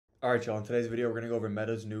Alright y'all, in today's video we're going to go over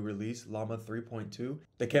Meta's new release, LLaMA 3.2.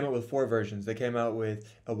 They came out with 4 versions. They came out with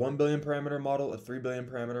a 1 billion parameter model, a 3 billion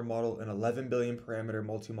parameter model, an 11 billion parameter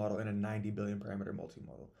multi-model, and a 90 billion parameter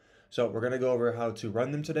multi-model. So we're going to go over how to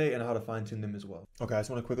run them today and how to fine-tune them as well. Okay, I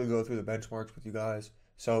just want to quickly go through the benchmarks with you guys.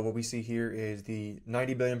 So what we see here is the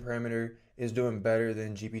 90 billion parameter is doing better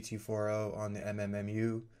than GPT-4o on the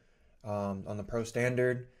MMMU. On the Pro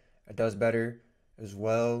Standard, it does better as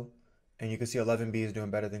well. And you can see 11B is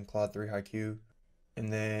doing better than Claude 3 HiQ.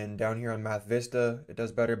 And then down here on Math Vista, it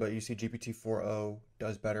does better, but you see GPT-4o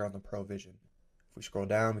does better on the Pro Vision. If we scroll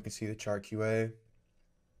down, we can see the chart QA.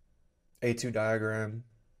 A2 diagram,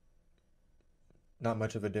 not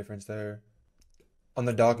much of a difference there. On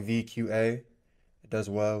the Doc V QA, it does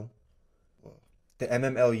well. The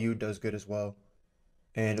MMLU does good as well.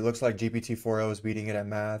 And it looks like GPT-4o is beating it at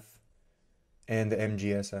Math and the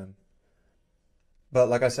MGSM. But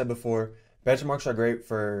like I said before, benchmarks are great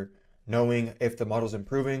for knowing if the model's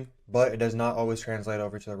improving, but it does not always translate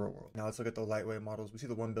over to the real world. Now let's look at the lightweight models. We see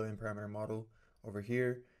the 1 billion parameter model over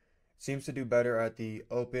here. It seems to do better at the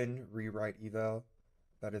open rewrite eval,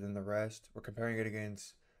 better than the rest. We're comparing it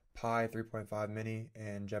against Pi 3.5 mini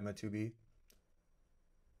and Gemma 2B.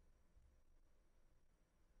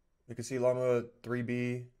 We can see LLaMA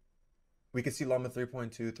 3B. We can see LLaMA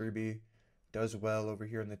 3.2 3B does well over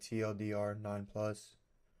here in the TLDR 9 plus,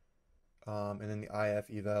 and then the IF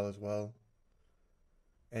eval as well.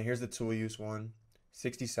 And here's the tool use one,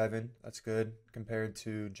 67. That's good compared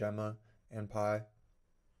to Gemma and Pi.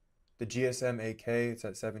 The GSM 8K, it's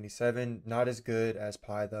at 77. Not as good as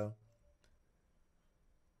Pi though.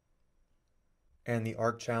 And the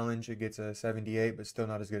ARC challenge, it gets a 78, but still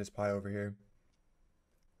not as good as Pi over here.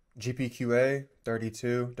 GPQA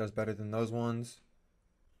 32 does better than those ones.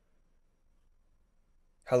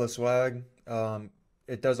 Hella swag,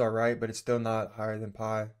 it does alright, but it's still not higher than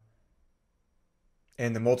Pi.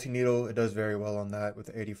 And the multi-needle, it does very well on that with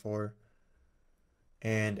the 84.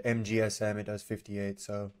 And MGSM, it does 58,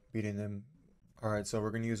 so beating them. Alright, so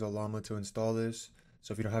we're going to use Ollama to install this.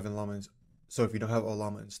 So if you don't have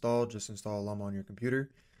Ollama installed, just install Ollama on your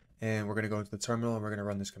computer. And we're going to go into the terminal and we're going to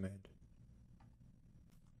run this command.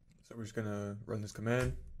 So we're just going to run this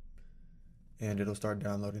command and it'll start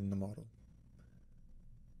downloading the model.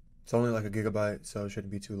 It's only like a gigabyte, so it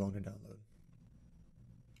shouldn't be too long to download.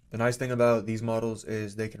 The nice thing about these models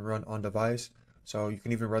is they can run on device, so you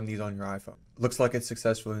can even run these on your iPhone. Looks like it's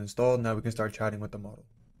successfully installed. Now we can start chatting with the model.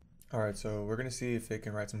 Alright, so we're going to see if it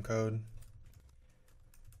can write some code.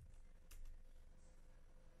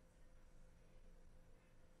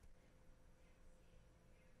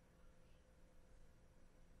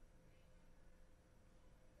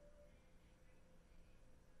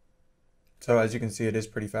 So as you can see, it is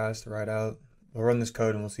pretty fast to write out. We'll run this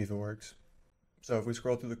code and we'll see if it works. So if we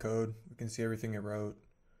scroll through the code, we can see everything it wrote.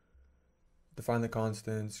 Define the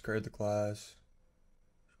constants, create the class,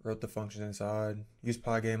 wrote the function inside, used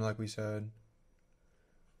Pygame like we said.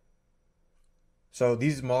 So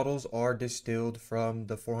these models are distilled from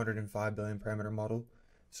the 405 billion parameter model.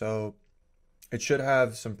 So it should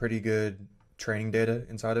have some pretty good training data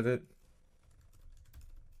inside of it.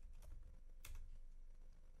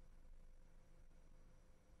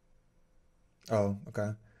 Oh,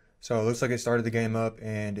 okay. So it looks like it started the game up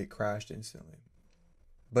and it crashed instantly.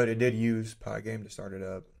 But it did use Pygame to start it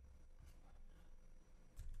up.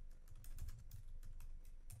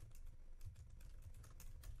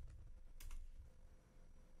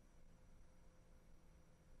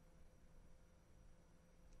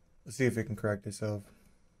 Let's see if it can correct itself.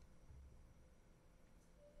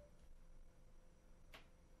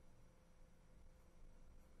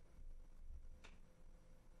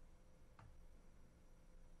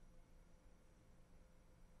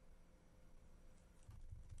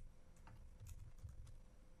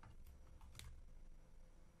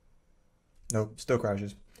 Nope, still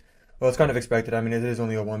crashes. Well, it's kind of expected. I mean, it is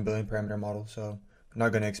only a 1 billion parameter model, so I'm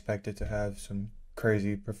not going to expect it to have some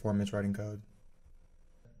crazy performance writing code.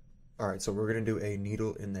 Alright, so we're going to do a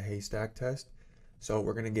needle in the haystack test. So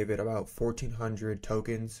we're going to give it about 1,400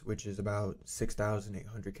 tokens, which is about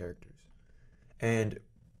 6,800 characters. And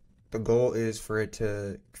the goal is for it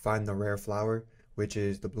to find the rare flower, which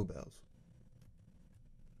is the bluebells.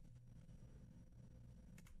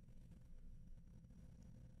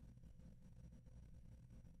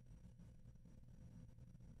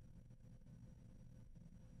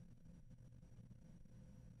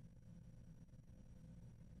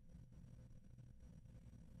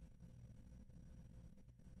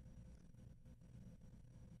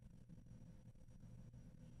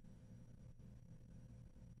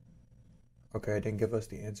 Okay, it didn't give us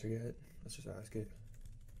the answer yet. Let's just ask it.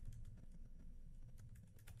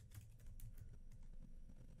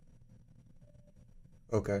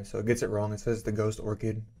 Okay, so it gets it wrong. It says the ghost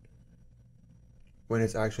orchid when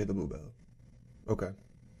it's actually the bluebell. Okay.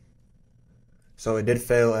 So it did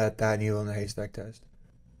fail at that needle in the haystack test.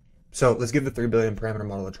 So let's give the 3 billion parameter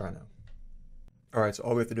model a try now. Alright, so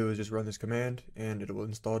all we have to do is just run this command and it will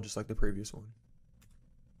install just like the previous one.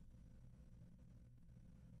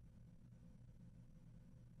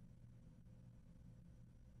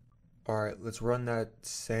 Alright, let's run that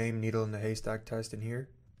same needle in the haystack test in here.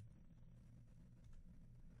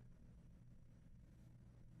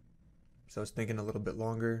 So it's thinking a little bit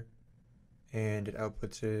longer and it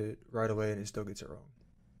outputs it right away and it still gets it wrong.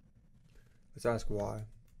 Let's ask why.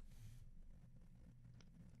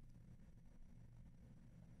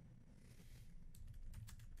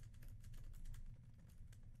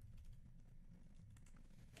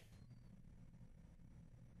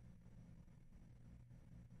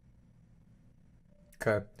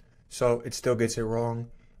 Okay, so it still gets it wrong.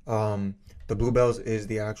 The bluebells is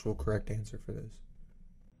the actual correct answer for this.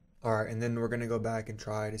 Alright, and then we're going to go back and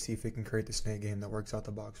try to see if we can create the snake game that works out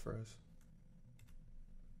the box for us.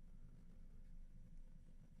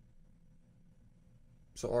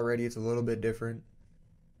 So already it's a little bit different.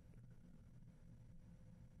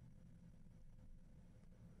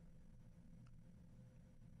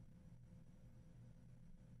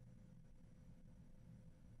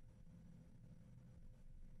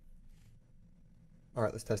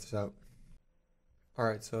 Alright, let's test this out.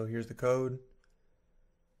 Alright, so here's the code.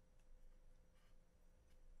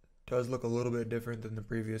 Does look a little bit different than the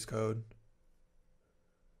previous code.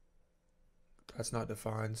 That's not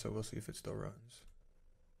defined, so we'll see if it still runs.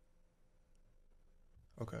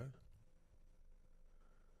 Okay.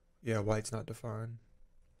 Yeah, white's not defined.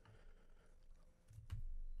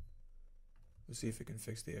 Let's see if it can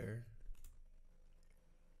fix the error.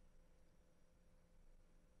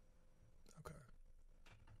 Okay.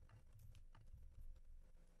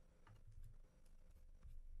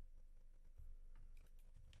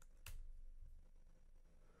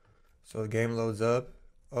 So the game loads up.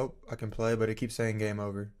 Oh, I can play, but it keeps saying game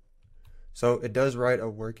over. So it does write a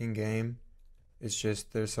working game. It's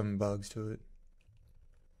just there's some bugs to it.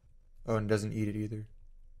 Oh, and it doesn't eat it either.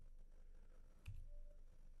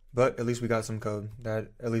 But at least we got some code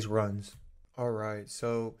that at least runs. Alright,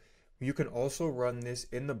 so you can also run this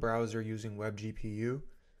in the browser using WebGPU,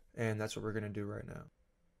 and that's what we're going to do right now.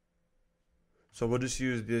 So we'll just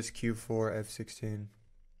use this Q4 F16.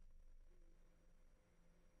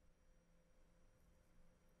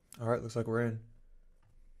 Alright, looks like we're in.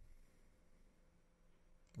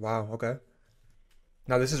 Wow, okay.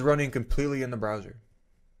 Now this is running completely in the browser.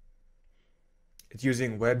 It's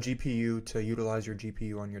using WebGPU to utilize your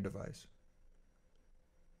GPU on your device.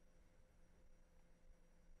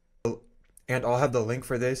 And I'll have the link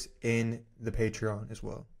for this in the Patreon as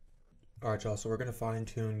well. Alright y'all, so we're going to fine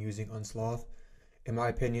tune using Unsloth. In my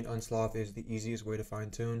opinion, Unsloth is the easiest way to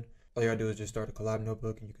fine tune. All you gotta do is just start a collab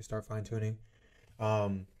notebook and you can start fine tuning.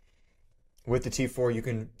 With the T4, you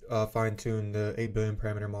can fine tune the 8 billion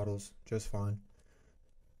parameter models just fine.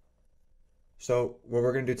 So what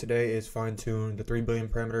we're going to do today is fine tune the 3 billion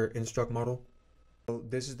parameter instruct model. So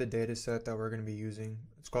this is the data set that we're going to be using.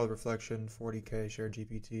 It's called Reflection 40K Shared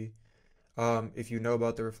GPT. If you know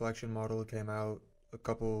about the Reflection model, it came out a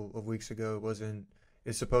couple of weeks ago.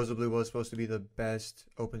 It supposedly was supposed to be the best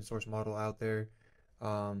open source model out there.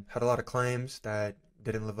 Had a lot of claims that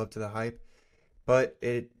didn't live up to the hype, but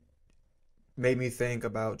it made me think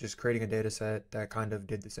about just creating a data set that kind of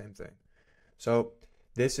did the same thing. So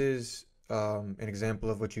this is an example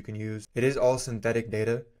of what you can use. It is all synthetic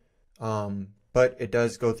data, but it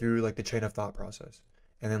does go through like the chain of thought process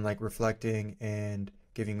and then like reflecting and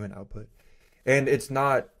giving you an output. And it's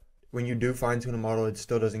not, when you do fine tune a model, it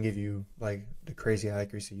still doesn't give you like the crazy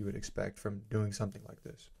accuracy you would expect from doing something like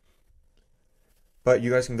this. But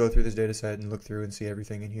you guys can go through this data set and look through and see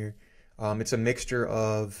everything in here. It's a mixture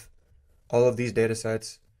of all of these data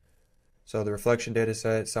sets. So the reflection data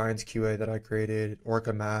set, science QA that I created,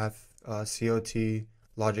 Orca math, COT,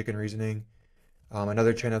 logic and reasoning,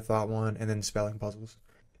 another chain of thought one, and then spelling puzzles.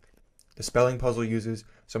 The spelling puzzle uses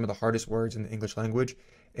some of the hardest words in the English language,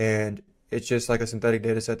 and it's just like a synthetic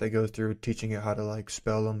data set that goes through teaching it how to like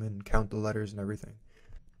spell them and count the letters and everything.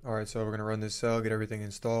 Alright, so we're going to run this cell, get everything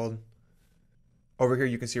installed. Over here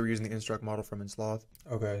you can see we're using the instruct model from Unsloth.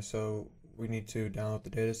 Okay, so we need to download the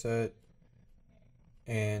data set,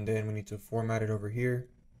 and then we need to format it over here.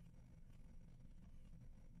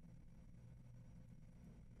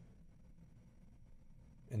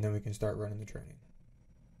 And then we can start running the training.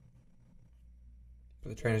 So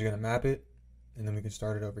the trainer is going to map it, and then we can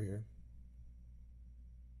start it over here.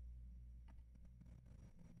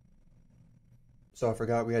 So I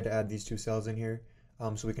forgot we had to add these two cells in here,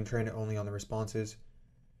 so we can train it only on the responses.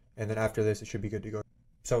 And then after this, it should be good to go.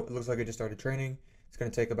 So it looks like it just started training. It's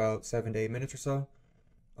going to take about 7 to 8 minutes or so.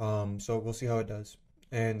 So we'll see how it does.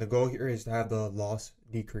 And the goal here is to have the loss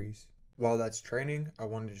decrease. While that's training, I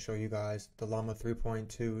wanted to show you guys the LLaMA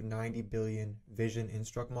 3.2 90 billion vision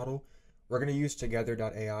instruct model. We're going to use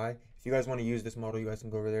together.ai. If you guys want to use this model, you guys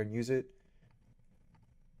can go over there and use it.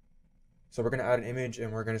 So we're going to add an image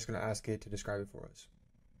and we're just going to ask it to describe it for us.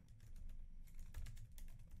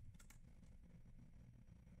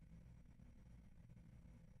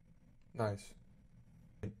 Nice.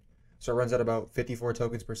 So it runs at about 54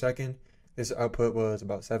 tokens per second. This output was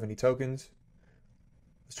about 70 tokens.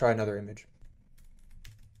 Let's try another image.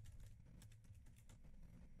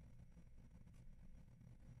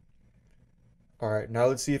 All right, now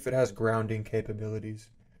let's see if it has grounding capabilities.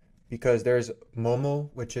 Because there's Momo,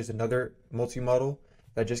 which is another multi-model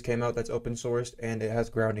that just came out that's open sourced, and it has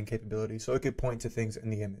grounding capabilities, so it could point to things in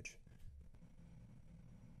the image.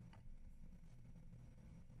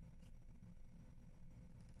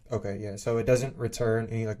 Okay, yeah, so it doesn't return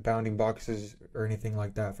any like bounding boxes or anything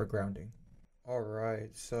like that for grounding. All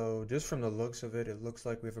right, so just from the looks of it, it looks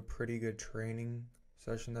like we have a pretty good training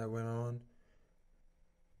session that went on,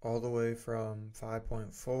 all the way from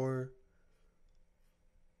 5.4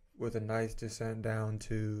 with a nice descent down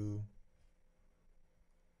to,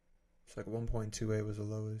 it's like 1.28 was the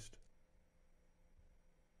lowest.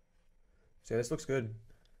 So yeah, this looks good.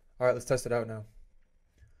 All right, let's test it out now.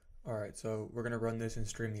 All right, so we're gonna run this and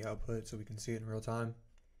stream the output so we can see it in real time.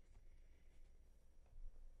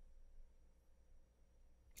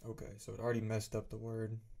 Okay, so it already messed up the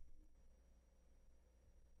word.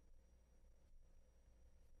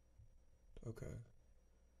 Okay.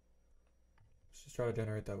 Let's just try to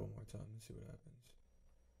generate that one more time and see what happens.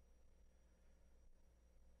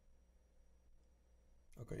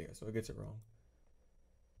 Okay, yeah, so it gets it wrong.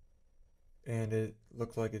 And it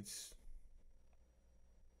looks like it's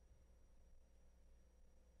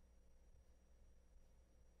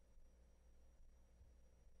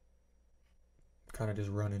kind of just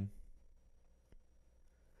running.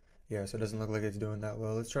 Yeah, so it doesn't look like it's doing that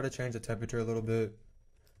well. Let's try to change the temperature a little bit.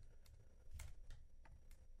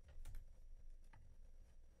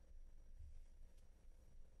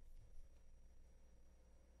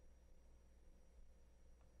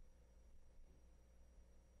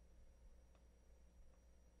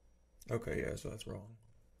 Okay, yeah, so that's wrong.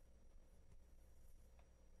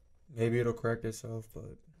 Maybe it'll correct itself,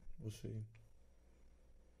 but we'll see.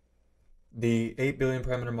 The 8 billion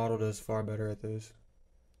parameter model does far better at this.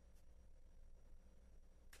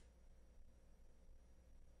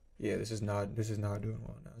 Yeah, this is not doing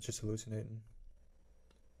well now. It's just hallucinating.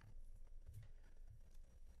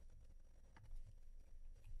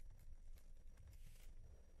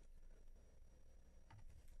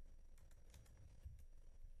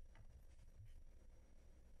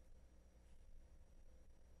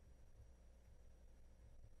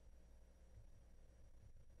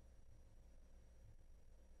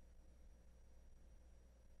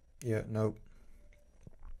 Yeah, nope.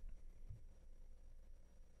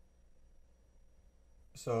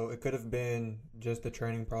 So it could have been just the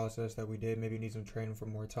training process that we did. Maybe need some training for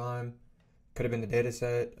more time. Could have been the data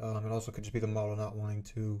set. It also could just be the model not wanting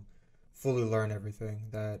to fully learn everything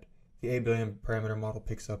that the 8 billion parameter model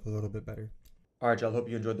picks up a little bit better. All right, y'all, hope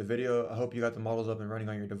you enjoyed the video. I hope you got the models up and running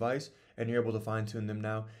on your device and you're able to fine tune them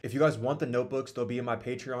now. If you guys want the notebooks, they'll be in my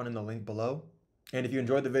Patreon in the link below. And if you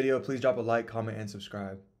enjoyed the video, please drop a like, comment, and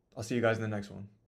subscribe. I'll see you guys in the next one.